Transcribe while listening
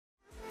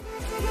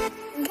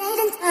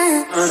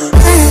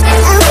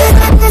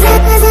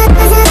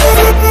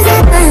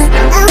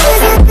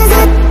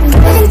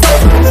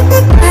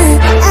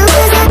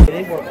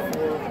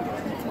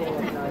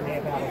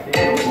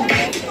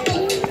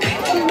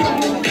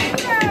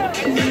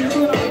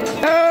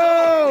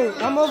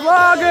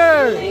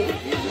vlogger.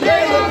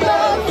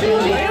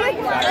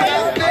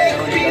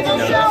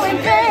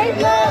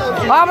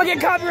 Oh, I'm gonna get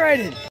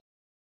copyrighted.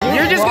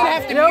 You're just gonna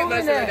have to mute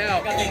myself now.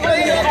 I'm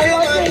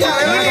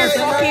gonna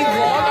fucking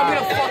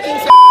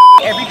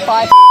every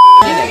 5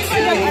 minutes.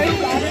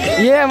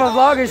 Yeah, I'm a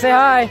vlogger. Say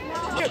hi.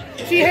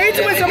 She hates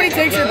it when somebody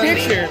takes her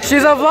picture.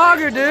 She's a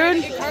vlogger, dude. When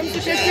it comes to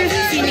pictures,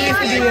 she needs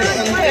to be with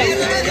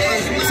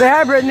us. Say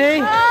hi,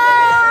 Brittany.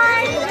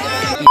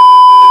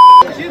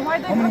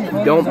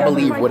 Don't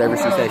believe whatever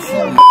she says.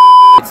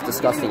 It's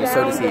disgusting.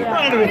 So does he.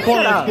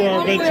 Shut up.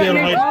 Take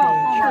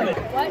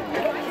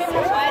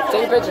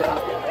a picture.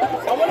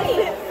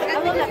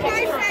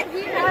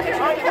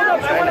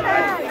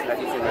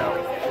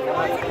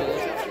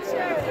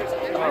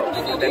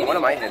 Then what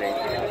am I hitting?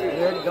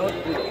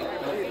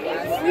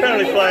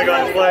 Family flag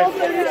on the play.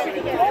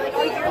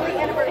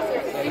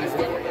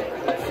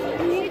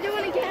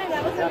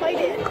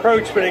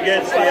 Encroachment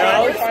against the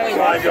out.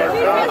 5 yard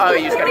cross. Oh,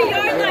 you just gotta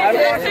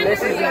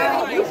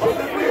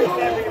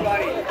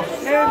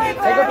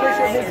Take a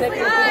picture of me. Take a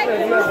picture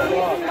of you.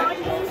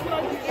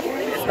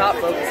 It's not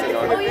focusing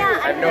on it.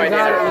 I have no idea.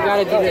 You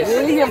gotta do this.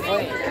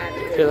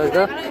 Okay, let's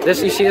go.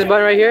 This, you see this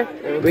button right here?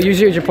 But use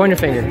your pointer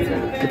finger.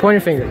 Your pointer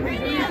finger.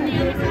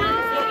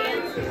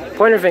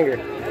 Pointer finger.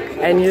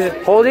 And you just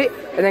hold it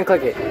and then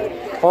click it.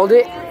 Hold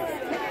it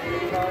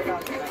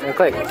and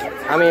click.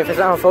 I mean, if it's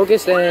not on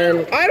focus,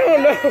 then I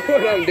don't know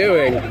what I'm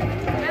doing.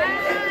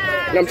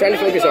 And I'm trying to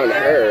focus on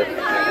her.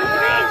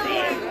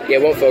 Yeah,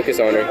 it won't focus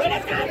on her.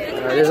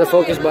 There's a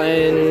focus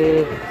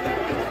button.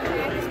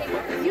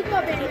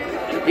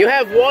 You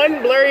have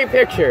one blurry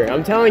picture.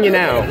 I'm telling you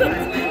now.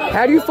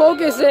 How do you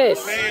focus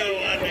this?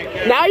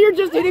 Now you're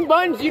just hitting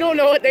buttons. You don't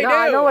know what they do.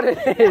 I know what it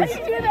is.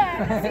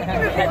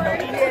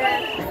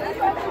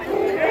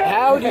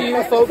 How do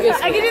you focus?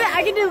 I can do that.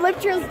 I can do lip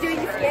trills doing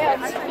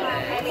scams.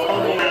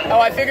 Oh,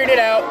 I figured it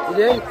out. You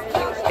did?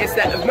 It's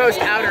that most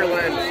outer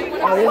lens.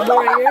 Oh, this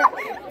one right here?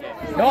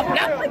 No,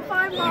 no.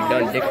 You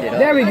done dicked it up.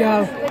 There we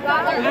go.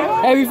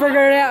 Hey, we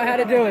figured out how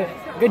to do it.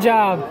 Good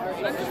job.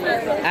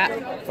 Ah,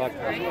 fuck.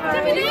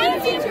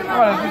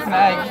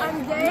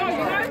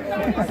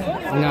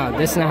 No,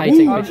 this is not how you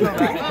take pictures.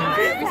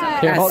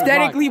 Here,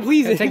 Aesthetically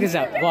pleasing. Check this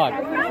out. Vlog.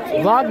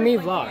 Vlog me,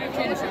 vlog.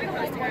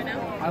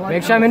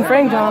 Make sure I'm in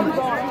frame, Tom.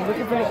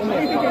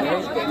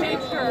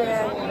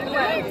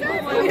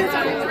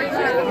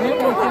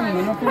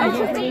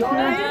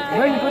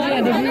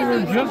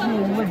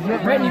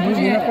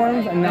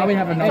 Uniforms, and now we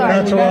have another.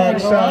 That's wrong.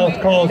 South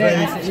calls a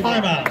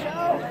timeout.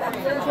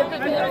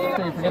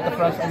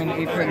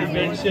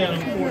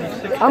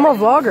 I'm a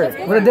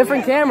vlogger with a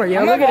different camera.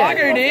 Yeah, look at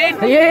Vlogger, it.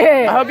 dude.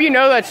 Yeah. I hope you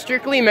know that's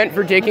strictly meant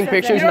for taking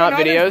pictures, not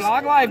videos.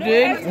 Vlog life, dude.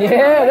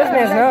 Yeah, this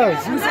man knows.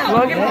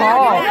 Logan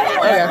Paul.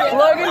 Okay.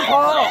 Logan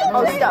Paul.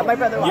 Oh, stop. My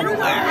brother watches.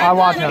 I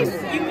watch him.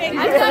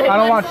 I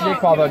don't watch Jake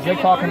Paul though. Jake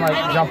Paul can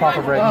like jump off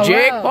a bridge.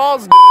 Jake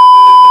Paul's.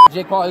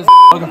 Jake Paul is.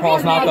 Logan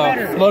Paul's not though.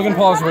 Logan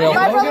Paul's real.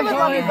 My brother would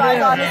love you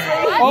guys,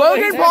 honestly.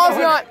 Logan Paul's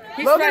not.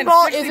 Logan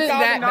Paul isn't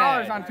that $60,000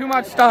 bad. on too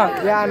much stuff.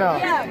 Yeah, I know.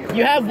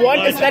 You have one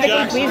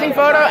aesthetically pleasing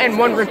photo and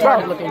one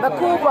retarded looking The photo.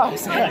 cool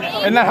box.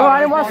 And that Oh, I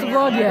didn't watch the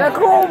vlog yet. The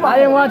cool box. I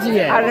didn't watch it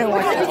yet.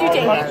 What did you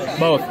take?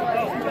 Both.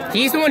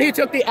 He's the one who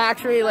took the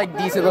actually like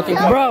decent looking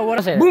photo. Bro, what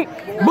is it?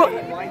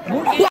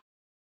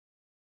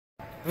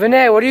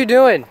 Vinay, what are you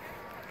doing?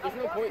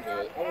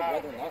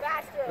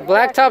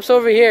 Blacktop's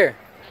over here.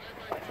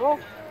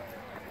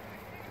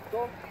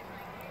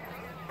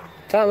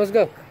 Tom, let's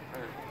go.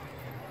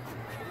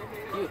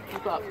 You,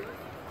 keep up.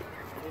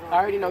 I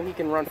already know he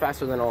can run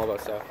faster than all of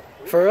us, so.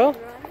 For real?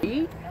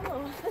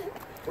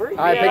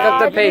 Alright, pick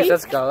up the pace.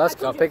 Let's go. Let's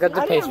go. Pick up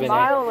the pace,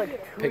 Vinay.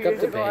 Pick up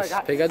the pace.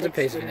 Pick up the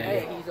pace,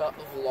 Vinay. He's a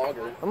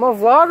vlogger. I'm a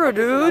vlogger,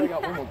 dude.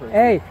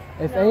 Hey,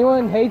 if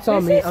anyone hates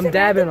on me, I'm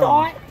dabbing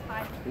on them.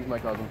 He's my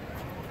cousin.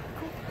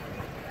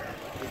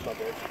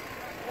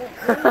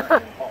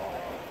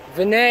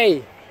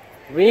 Vinay,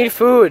 we need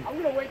food.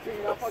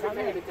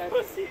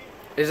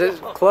 Is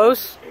it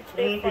close?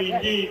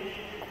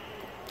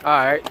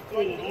 Alright.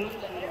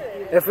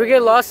 If we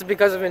get lost, it's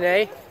because of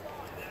Vinay.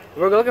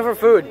 We're looking for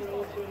food.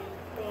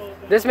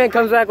 This man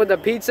comes back with a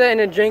pizza and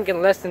a drink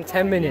in less than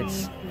 10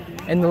 minutes.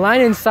 And the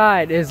line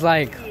inside is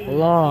like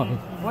long.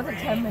 What's a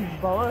 10 minutes,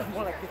 bro?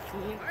 More like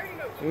 15.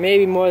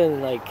 Maybe more than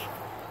like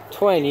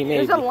 20, maybe.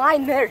 There's a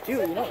line there, too,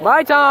 you know.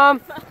 Bye,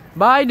 Tom.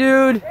 Bye,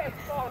 dude.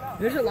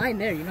 There's a line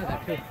there, you know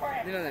that, too.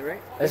 You know that,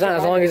 right? It's not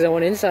as long as the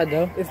one inside,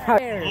 though. It's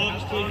probably...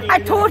 I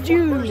told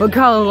you! Look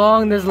how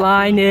long this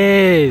line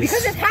is.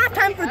 Because it's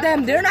halftime for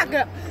them. They're not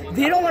gonna...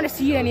 They don't want to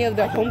see any of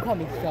the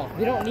homecoming stuff.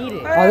 They don't need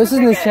it. Oh, this is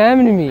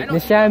Neshaminy.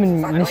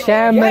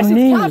 Neshaminy. Yes,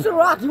 it's Council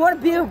Rock. You want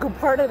to be a good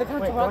part of the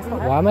Council Rock?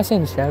 Why am I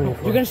saying Neshaminy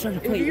for? You're going to start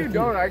to play. If you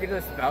don't, I can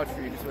just vouch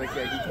for you. Just like,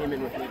 yeah, he came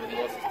in with me, but he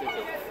lost his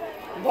ticket.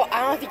 Well,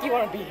 I don't think you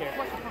want to be here.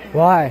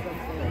 Why?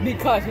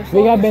 Because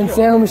We got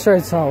Bensalem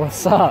shirts on.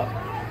 What's up?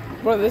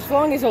 Bro, this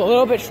song is a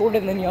little bit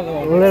shorter than the other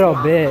one. A little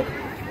bit.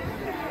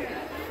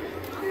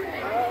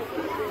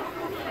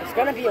 It's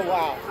gonna be a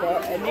while, bro.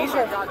 And these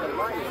are...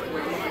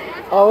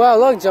 Oh wow,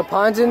 look,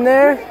 Japan's in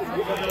there.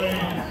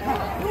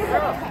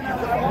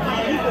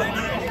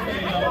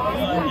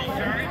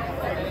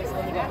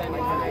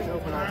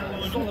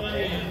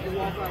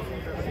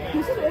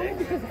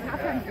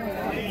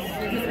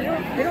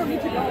 They don't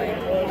need to go.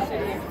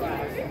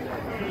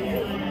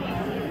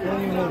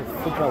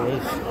 Football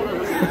is.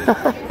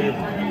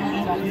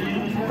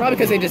 Probably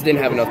because they just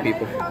didn't have enough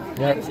people.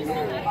 Yep.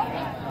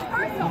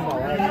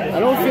 I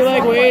don't feel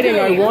like waiting.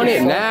 I want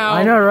it now.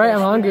 I know, right?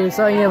 I'm hungry.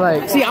 So I get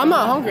like. See, I'm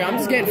not hungry. I'm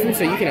just getting food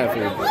so you can have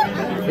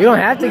food. You don't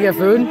have to get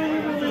food.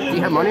 Do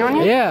you have money on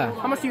you? Yeah.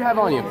 How much do you have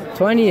on you?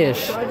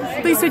 20-ish.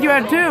 They said you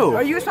had 2.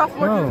 Are you a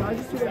sophomore? No.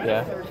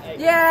 Yeah.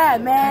 Yeah,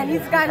 man.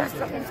 These guys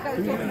are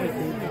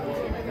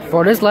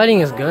Bro, this lighting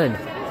is good.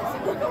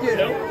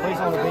 Plays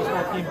on the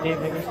baseball team,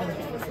 Dave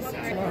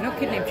Nickerson. no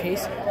kid named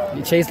Chase.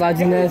 Chase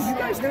Lodginess?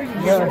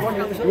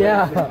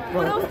 Yeah.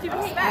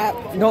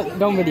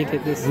 Don't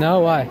videotape this. No,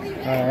 why?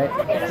 Alright.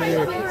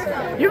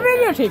 You're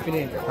videotaping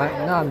it.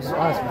 No, I'm just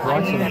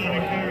watching it.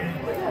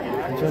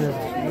 I'm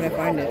gonna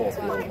find it.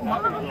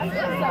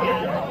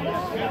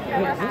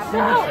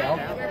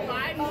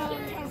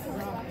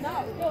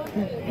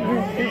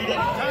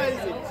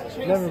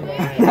 Never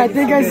mind. I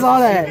think I saw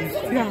that.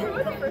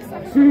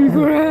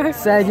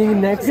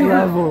 Sagging next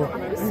level.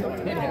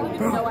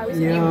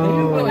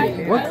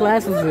 Yo, what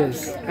class is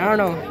this? I don't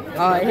know.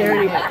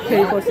 Here he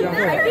posted on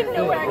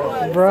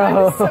here.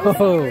 Bro.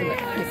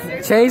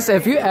 Chase,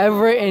 if you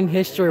ever in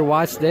history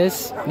watch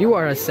this, you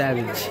are a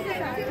savage.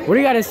 What do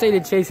you gotta say to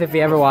Chase if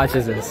he ever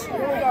watches this?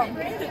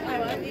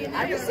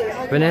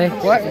 Vinay?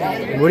 What?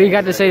 What do you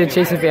got to say to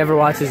Chase if he ever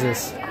watches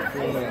this?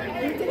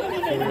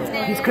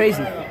 He's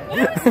crazy.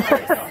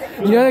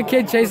 You know the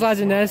kid Chase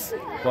Lodginess?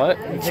 What?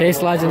 Chase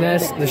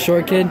Lodginess, the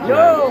short kid?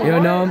 Yo! You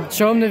don't know him?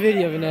 Show him the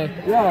video, Vinay.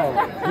 Yo.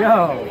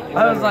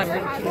 I was like,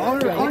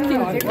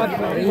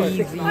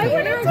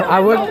 I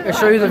would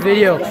show you the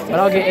video, but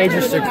I'll get age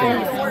restricted.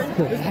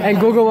 And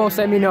Google won't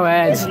send me no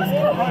ads.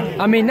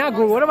 I mean, not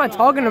Google, what am I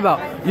talking about?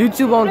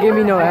 YouTube won't give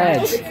me no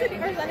ads. You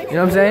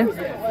know what I'm saying?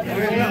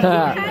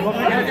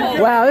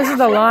 Wow, this is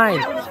the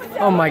line.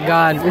 Oh my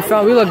god,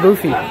 we look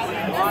goofy.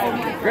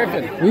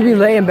 Griffin. We be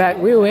laying back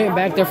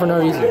there for no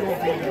reason.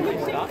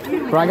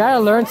 Bro, I gotta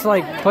learn to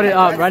like put it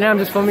up. Right now I'm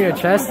just filming your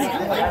chest.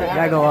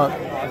 Gotta go up.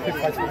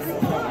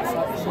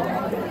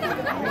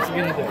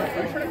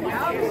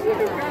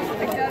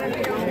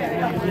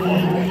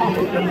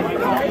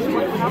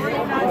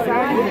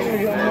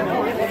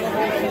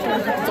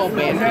 It's all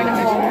band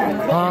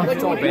kids. Huh?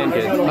 It's all band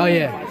kids. Oh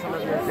yeah.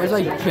 There's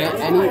like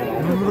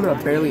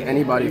barely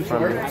anybody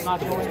from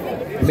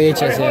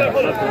BHS, yeah.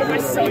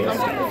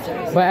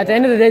 But at the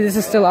end of the day, this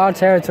is still our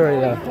territory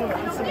though.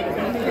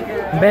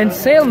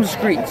 Bensalem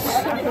streets.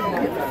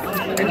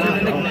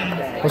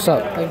 What's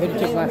up? I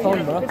videotaped my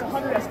phone, bro.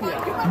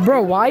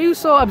 Bro, why are you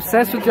so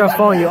obsessed with your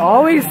phone? You're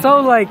always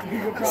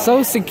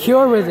so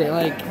secure with it.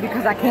 Like,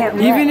 Because I can't.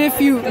 even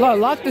if you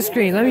lock the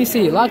screen. Let me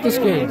see. Lock the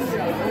screen.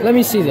 Let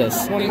me see this.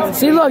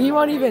 See, look, he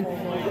won't even.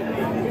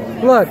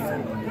 Look,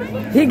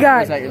 he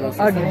got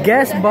a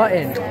guest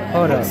button.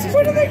 Hold up.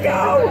 Where did they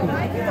go?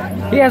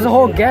 He has a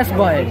whole guest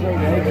button.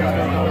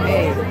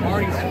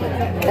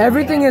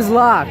 Everything is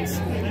locked,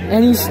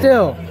 and he's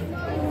still.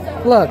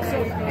 Look.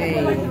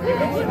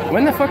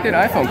 When the fuck did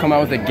iPhone come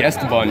out with a guest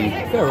button?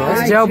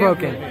 It's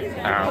jailbroken.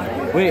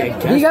 wait,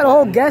 He got a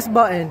whole guest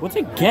button. what's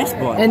a guest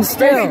button? And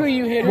still Basically,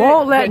 you hit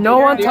won't it, let but no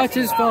you one already- touch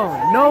his phone.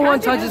 No one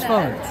touch his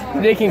phone.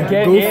 They can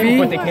get Goofy. in,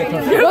 but they can't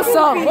touch it. What's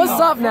up? What's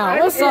up now?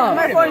 What's up?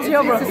 My phone's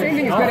jailbroken. Same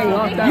thing as getting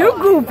locked out. You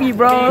goofy,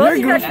 bro.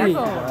 You're goofy.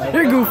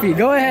 You're goofy.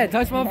 Go ahead.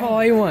 Touch my phone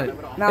all you want.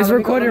 It's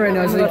recording right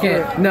now, so you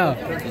can't. No.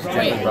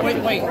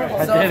 Wait.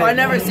 So if I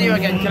never see you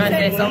again, can I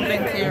say something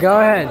to you? Go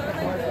ahead.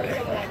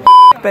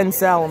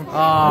 Bensalem.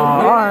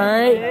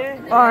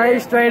 Alright.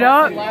 Alright, straight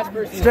up.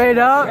 Straight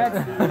up.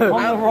 I'm the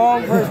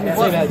wrong person to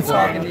say that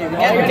to.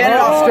 Get it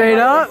off. Straight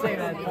up.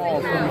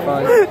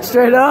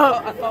 Straight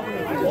up.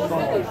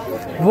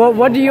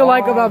 What do you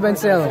like about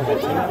Bensalem?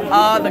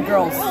 The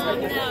girls.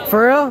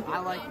 For real?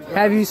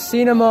 Have you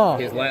seen them all?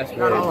 His last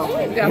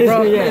words. Yeah,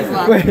 bro.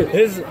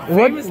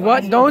 Wait,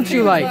 what don't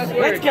you like?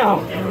 Let's go.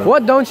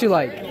 What don't you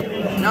like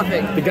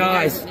Nothing. The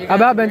guys.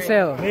 about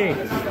Bensalem?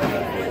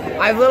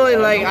 I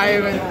literally I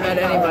haven't met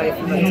anybody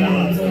from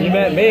Bensalem. You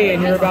met me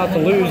and you're about to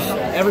lose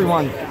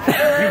everyone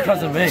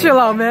because of me. Chill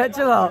out, man.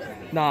 Chill out.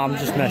 Nah, I'm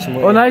just messing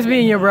with Well, you. nice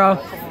meeting you, bro.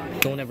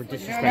 Don't ever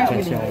disrespect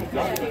myself.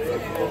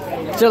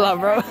 Chill out,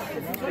 bro.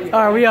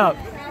 Alright, we up.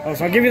 Oh,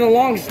 so I'll give you the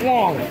long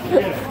slong.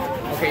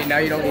 Okay, now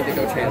you don't need to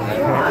go translate.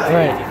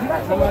 Right.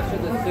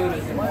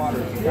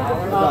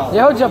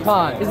 Yo,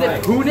 Japan. Is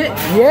it Punit?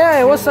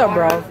 Yeah, what's up,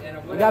 bro?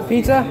 You got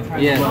pizza?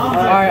 Yeah.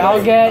 Alright,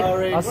 I'll get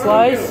a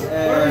slice.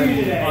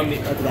 I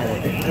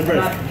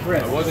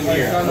wasn't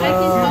here.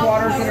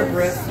 Water center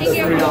Brit.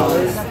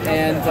 $3.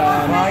 And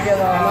how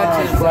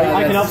much is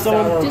I can help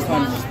someone. I'll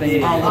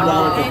take a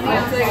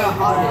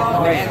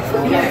hot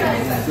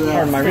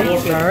Pardon my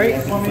reach. Alright.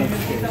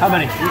 How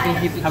many?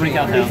 How many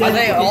countdowns? Are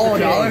they all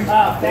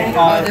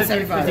 $1? This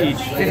 50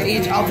 each. 50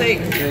 each. I'll take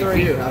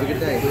 3. Have a good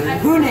day.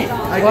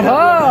 What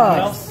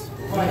up?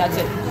 That's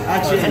it.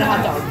 Actually, And a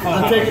hot dog.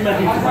 I'm taking my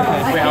pizza.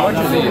 Wait, how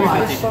much is it? You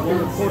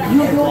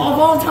know, of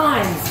all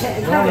times.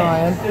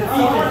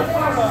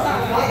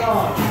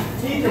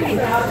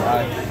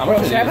 How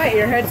much is Should I it? buy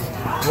earheads?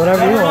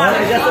 Whatever you want. I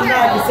got them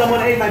now because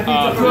someone ate my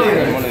pizza.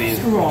 Pizza and one of these.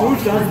 Who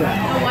does that?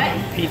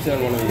 Pizza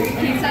and one of these.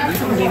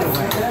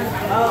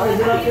 Oh, is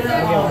it up there?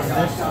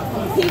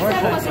 Pizza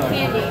plus a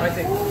candy.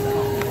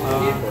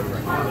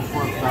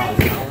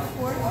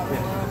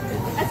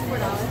 That's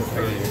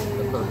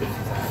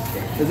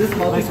 $4. Is this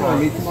small piece for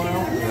me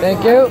tomorrow?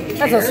 Thank you.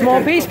 That's a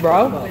small piece,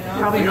 bro.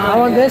 I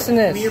want this and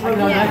this.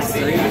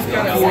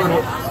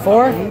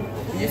 4?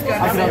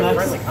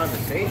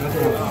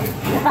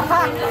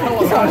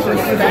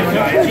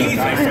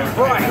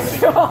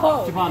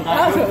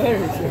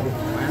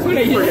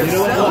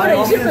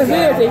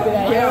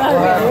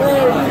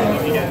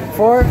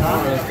 Four?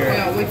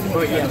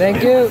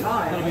 Thank you.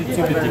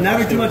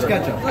 Never too much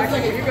ketchup.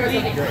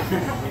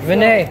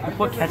 Vinay.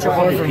 Put ketchup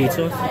on your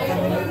pizza?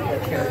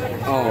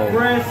 Oh.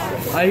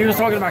 He was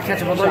talking about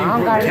ketchup. I thought you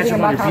put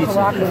ketchup on your pizza.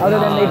 Other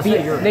than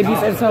they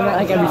beef and sell them at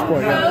like every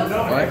sport.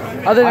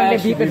 What? Other than they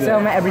beef and sell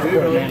them at every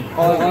sport.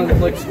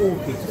 Like school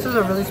pizza. This is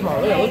a really small.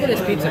 Look at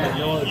this pizza.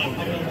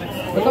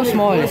 Look how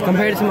small it is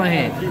compared to my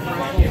hand.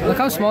 Look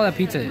how small that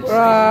pizza is.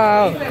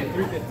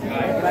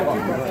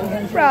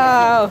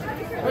 Bro.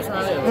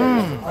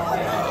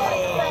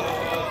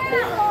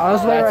 Oh,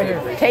 this way right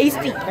here.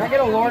 Tasty. Can I get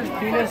a large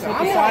penis with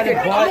the side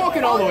of butt? I'm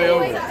walking all the way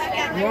over.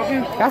 You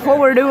walking? That's what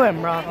we're doing,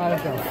 bro.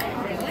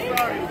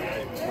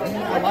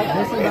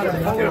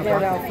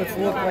 Outfits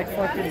look like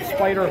fucking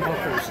spider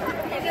hookers.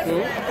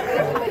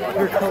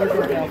 Your color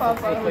guard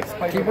outfits look like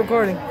spider. Keep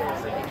recording.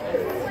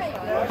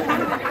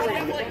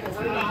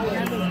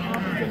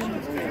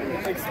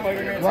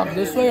 Walk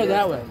this way or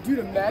that way?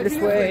 This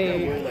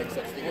way.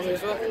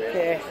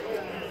 Yeah.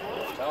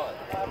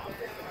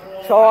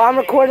 So I'm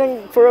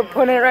recording for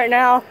putting it right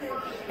now.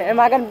 Am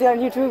I gonna be on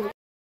YouTube?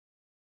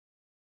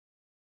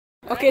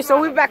 Okay, so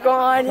we're back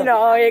on. You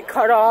know, it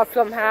cut off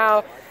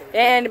somehow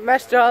and it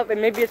messed up,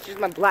 and maybe it's just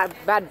my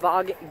bad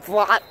vlog.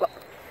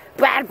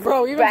 Bad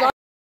bro, even bad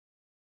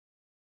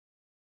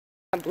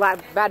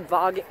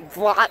vlog.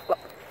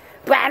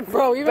 Bad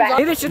bro, even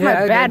maybe it's just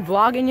my bad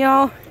vlogging,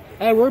 y'all.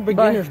 Hey, we're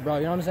beginners, bro.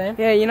 You know what I'm saying?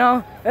 Yeah, you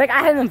know, like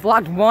I haven't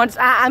vlogged once.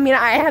 I mean,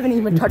 I haven't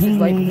even touched this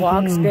like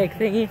vlog stick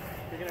thingy.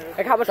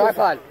 Like how much?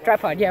 Tripod.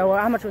 Tripod. Yeah. Well,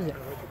 how much was it?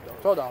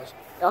 $12.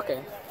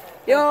 Okay.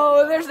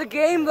 Yo, there's the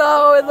game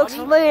though. It looks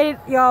late.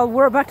 Yo,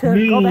 we're about to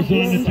go back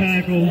in.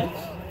 Tackle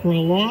for a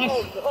loss.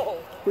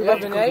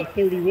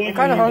 I'm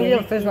kind of hungry.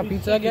 I'm finish my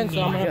pizza again,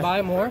 so I'm gonna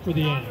buy more.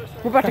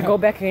 We're about to go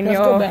back in, yo.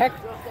 Let's go back.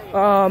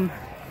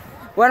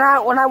 When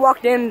I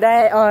walked in,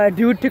 that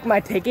dude took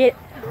my ticket.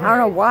 I don't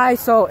know why,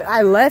 so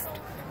I left.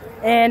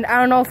 And I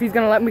don't know if he's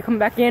gonna let me come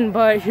back in,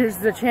 but here's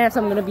the chance.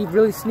 I'm gonna be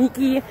really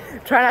sneaky.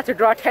 Try not to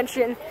draw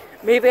attention.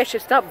 Maybe I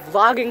should stop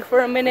vlogging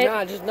for a minute.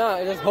 Nah, just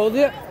hold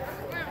it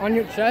on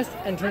your chest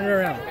and turn it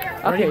around.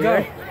 Okay,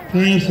 go.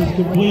 Pass is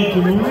complete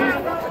to move.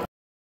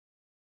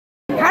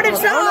 How did it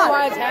stop? I don't know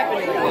why it's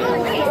happening.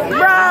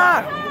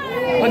 Bruh!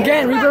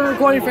 Again, we've been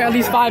recording for at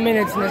least 5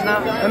 minutes and it's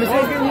not. Let me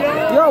see.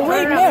 Yo,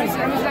 wait, man.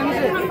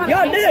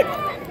 Yo,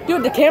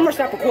 dude, the camera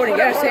stopped recording. You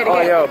gotta say it again.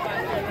 Oh, yo.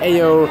 Hey,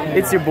 yo,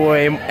 it's your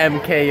boy,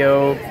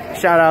 MKO.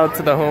 Shout out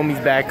to the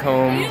homies back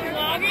home.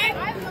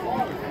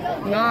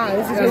 Nah,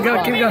 this is Let's go,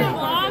 keep going.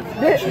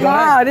 This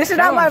is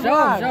not my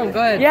vlog. Show him,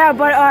 go ahead. Yeah,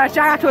 but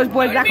shout out to his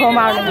boys back home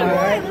out in the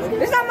right?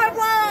 It's not my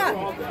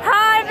vlog!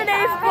 Hi,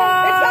 Vinay's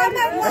vlog.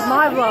 It's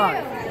my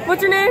vlog.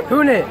 What's your name?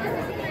 Poonit.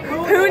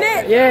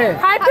 Poonit? Yeah.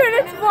 Hi,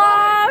 Poonit's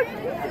vlog.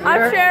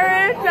 I'm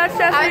Sharon. That's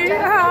Jessie.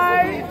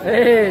 Hi.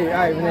 Hey,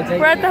 alright, we're gonna take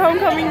We're at the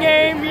homecoming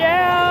game.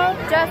 Yeah.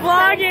 Just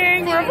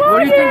vlogging. We're vlogging. What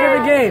do you think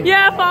of the game?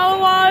 Yeah,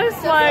 follow us,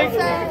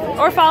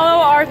 or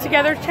follow our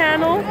Together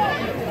channel.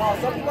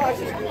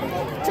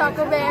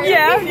 Choco Bear.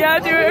 Yeah,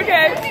 do it.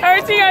 Okay. All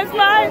right, see you guys.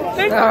 Bye.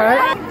 Thanks.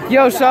 Alright.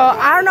 Yo, so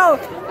I don't know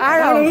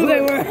who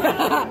they were.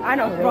 I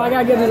know, bro. I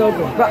gotta get this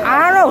open. But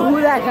I don't know who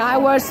that guy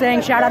was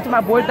saying shout out to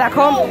my boys back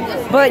home.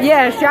 But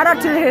yeah, shout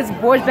out to his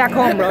boys back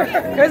home, bro.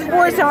 His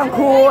boys sound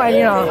cool, and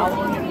you know.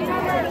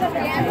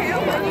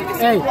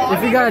 Hey,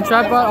 if you got a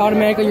tripod,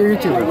 automatically you're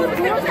YouTuber.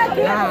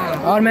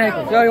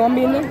 Automatically. Yo, you want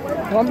me in there?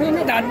 You want me in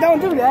there? Nah,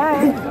 don't do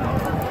that.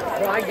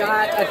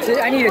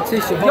 I need a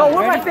tissue. Yo,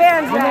 where my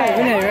fans at?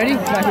 Renee, ready?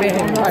 My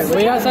fans. Alright,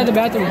 wait outside the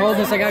bathroom. Hold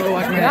this. I gotta go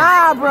wash my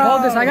hands. Nah, bro.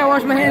 Hold this. I gotta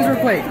wash my hands real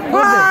quick.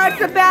 It's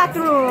the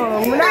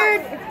bathroom.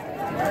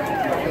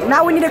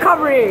 Now we need to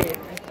cover it.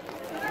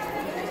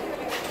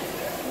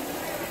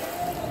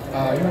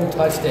 Oh, you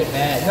touched it,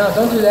 man. No,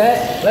 don't do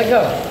that. Let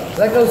go.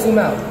 Let go. Zoom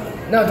out.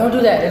 No, don't do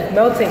that. It's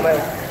melting.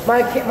 My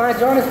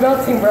John is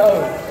melting,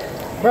 bro.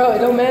 Bro, it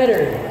don't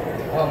matter.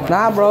 Oh,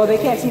 nah, bro, they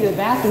can't see the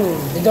bathroom.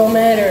 It don't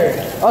matter.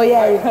 Oh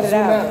yeah, you cut it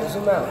out.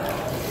 Zoom out.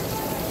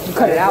 You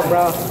cut it out,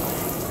 bro.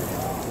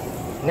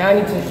 Now I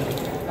need tissue.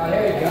 Oh,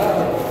 there you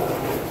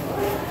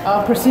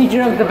go.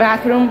 Procedure of the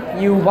bathroom: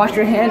 you wash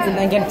your hands and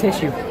then get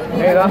tissue.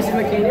 There you go.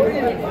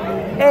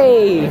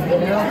 Hey,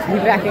 we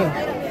back in.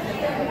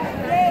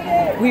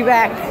 We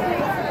back.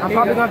 I'm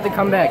probably gonna have to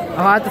come back.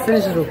 I'll have to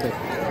finish this real quick.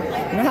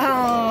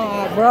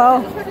 Nah,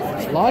 bro.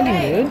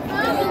 Vlogging,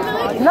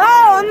 dude. No,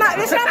 I'm not.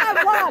 This is not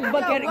my vlog.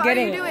 But What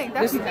are you doing?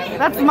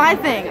 that's my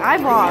thing. I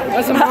vlog.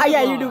 That's my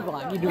yeah, you do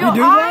vlog. You do. Yo, You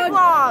do I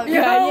vlog? vlog.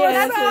 Yeah,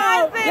 That's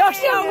my thing. Yo,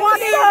 she was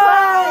vlogging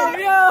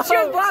in class. She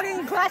was vlogging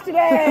in class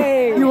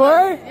today. You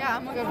were? Yeah,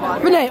 I'm a good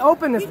vlogger. Renee,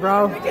 open this,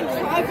 bro.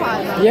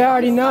 Tripod. Yeah, I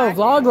already know.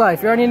 Vlog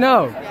life. You already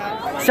know.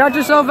 Shout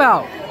yourself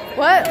out.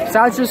 What?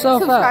 Shout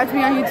yourself Subscribe out. to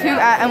me on YouTube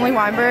at Emily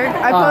Weinberg.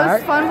 I post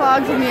Alright. fun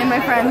vlogs of me and my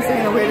friends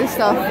doing the weirdest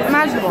stuff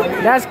imaginable.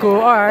 That's cool.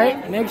 All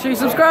right. Make sure you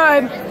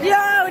subscribe.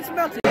 Yo, it's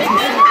melting.